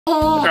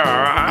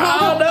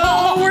Oh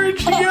no, where'd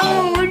she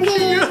go? Where'd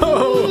she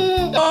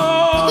go?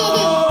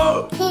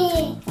 Oh!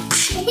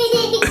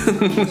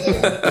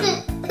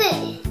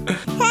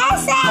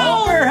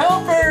 Help her,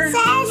 help her!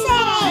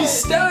 She's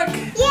stuck!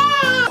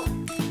 Yeah!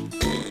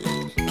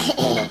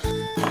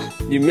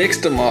 You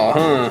mixed them all,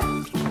 huh?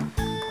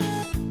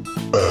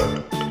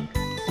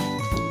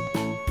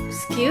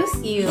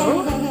 Excuse you.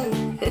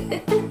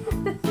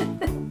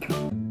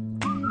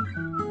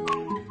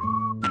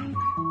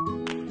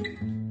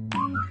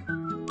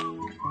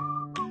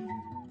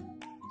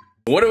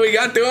 What do we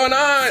got going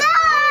on?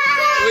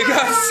 We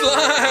got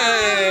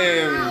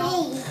slime!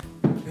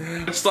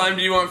 Which slime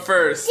do you want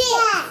first?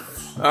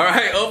 Yes.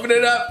 Alright, open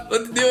it up.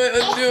 Let's do it,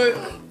 let's do it.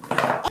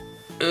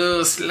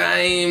 Oh,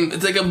 slime.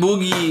 It's like a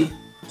boogie.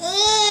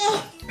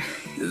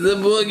 It's a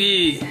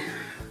boogie.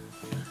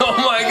 Oh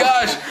my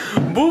gosh.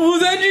 Boo Boo,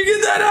 how'd you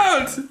get that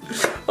out?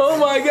 Oh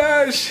my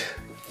gosh.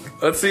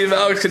 Let's see if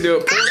Alex can do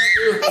it. Pull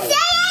it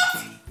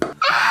up,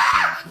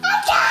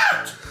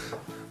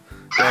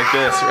 go like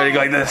this. Ready? Go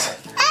like this.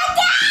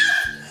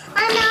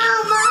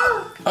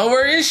 Oh,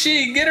 where is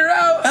she? Get her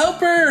out. Help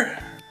her.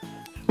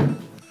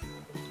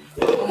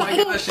 Oh my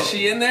gosh, is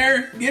she in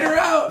there? Get her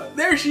out.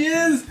 There she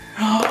is.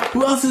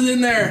 Who else is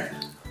in there?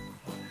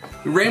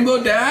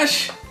 Rainbow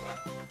Dash?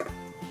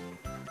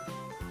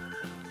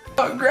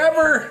 Oh, grab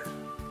her.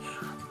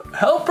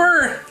 Help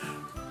her.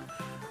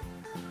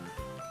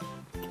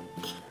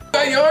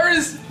 Got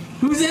yours?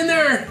 Who's in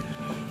there?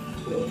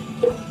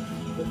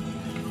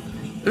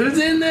 Who's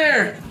in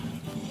there?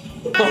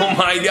 Oh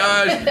my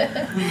gosh.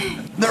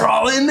 They're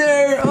all in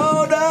there.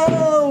 Oh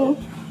no.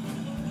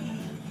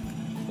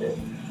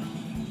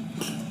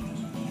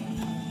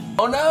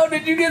 Oh no,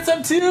 did you get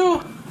some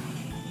too?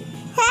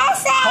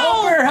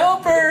 Help her,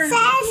 help her.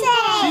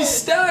 She's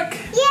stuck.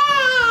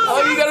 Yeah.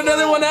 Oh, you got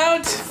another one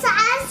out? She's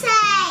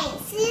outside.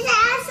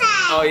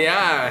 Oh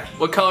yeah.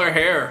 What color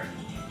hair?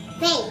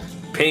 Pink.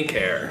 Pink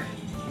hair.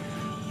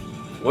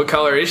 What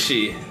color is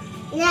she?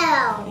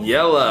 No.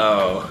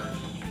 Yellow.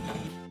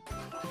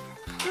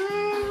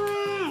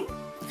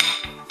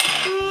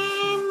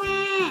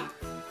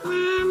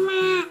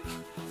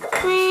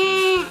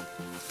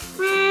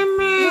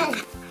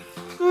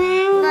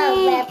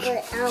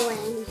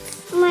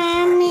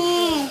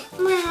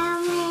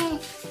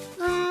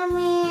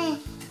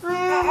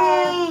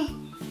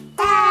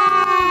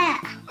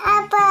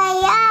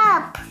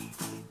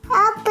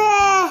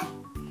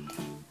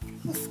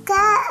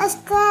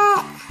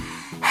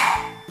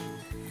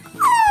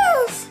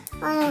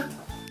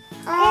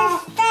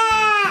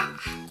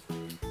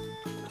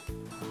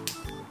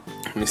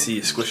 Let me see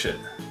you squish it.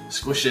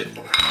 Squish it.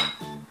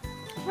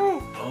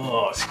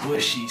 Oh,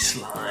 squishy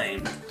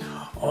slime.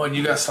 Oh, and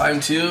you got slime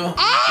too?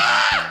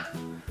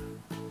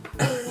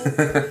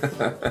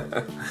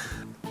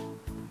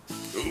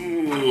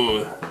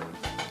 Ooh.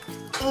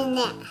 In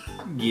there.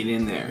 Get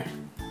in there.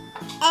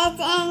 It's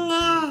in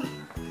there.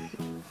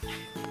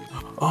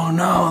 Oh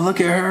no,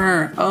 look at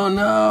her. Oh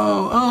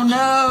no, oh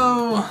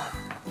no.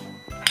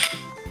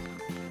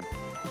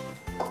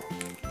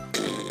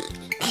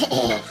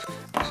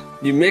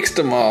 You mixed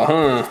them all,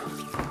 huh?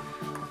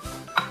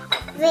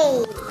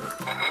 Green.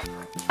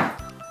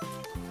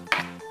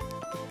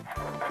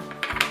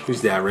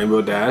 Who's that,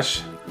 Rainbow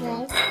Dash?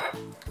 Yes.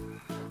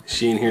 Is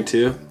she in here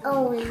too?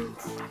 Orange.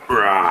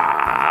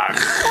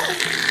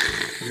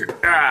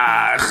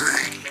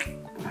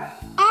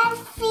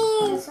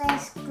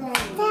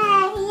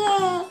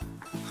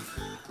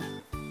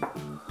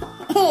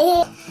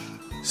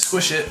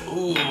 Squish it.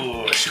 Ooh,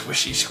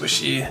 squishy,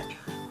 squishy.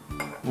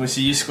 Let me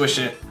see you squish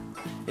it.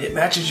 It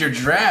matches your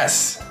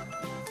dress.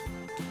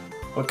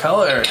 What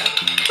color?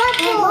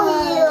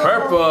 Purple.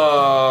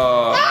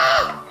 Purple.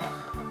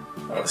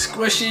 Oh,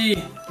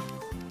 squishy.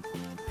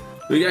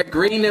 We got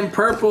green and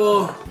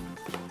purple.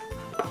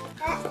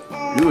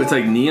 Ooh, it's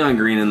like neon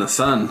green in the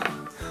sun.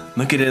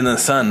 Look at it in the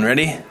sun.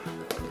 Ready?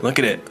 Look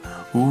at it.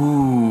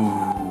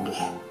 Ooh.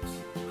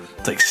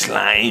 It's like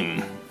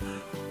slime.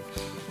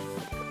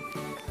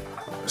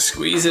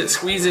 Squeeze it,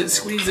 squeeze it,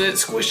 squeeze it,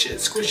 squish it,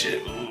 squish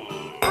it.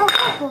 Oh,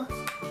 purple.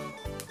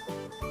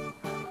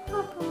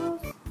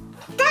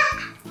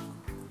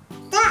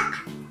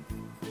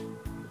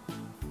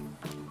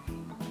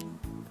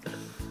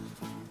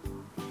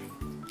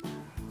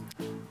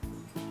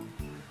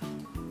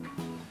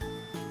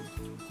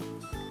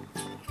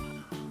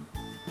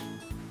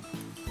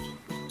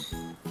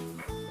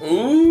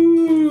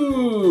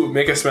 Ooh,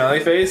 make a smiley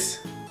face.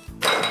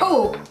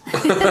 Oh.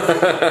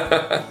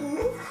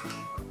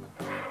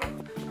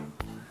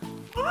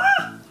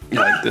 You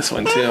like this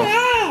one too.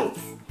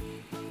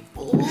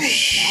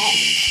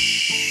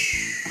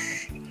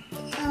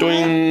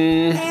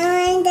 Doing.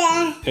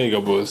 There you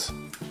go, Booze.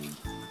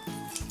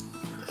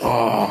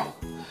 Oh.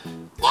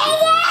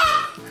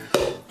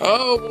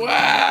 Oh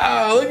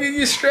wow! Look at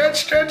you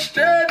stretch, stretch,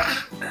 stretch.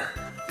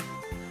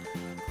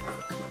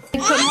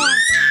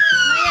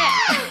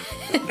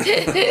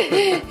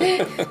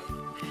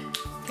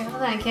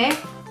 Hold on, okay?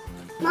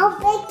 No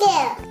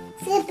bigger.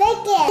 See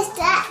bigger.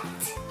 Stop.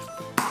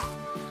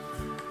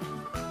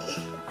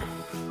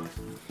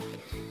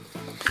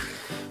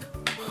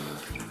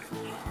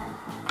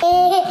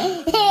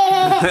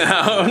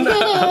 Oh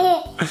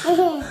no!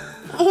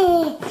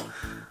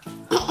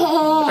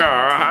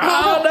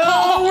 Oh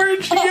no!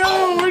 Where'd she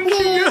go? Where'd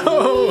she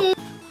go?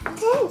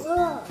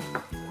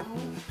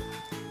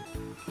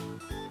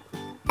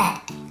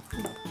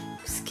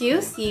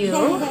 Excuse you.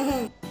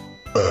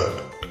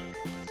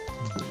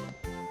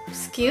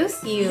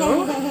 Excuse you.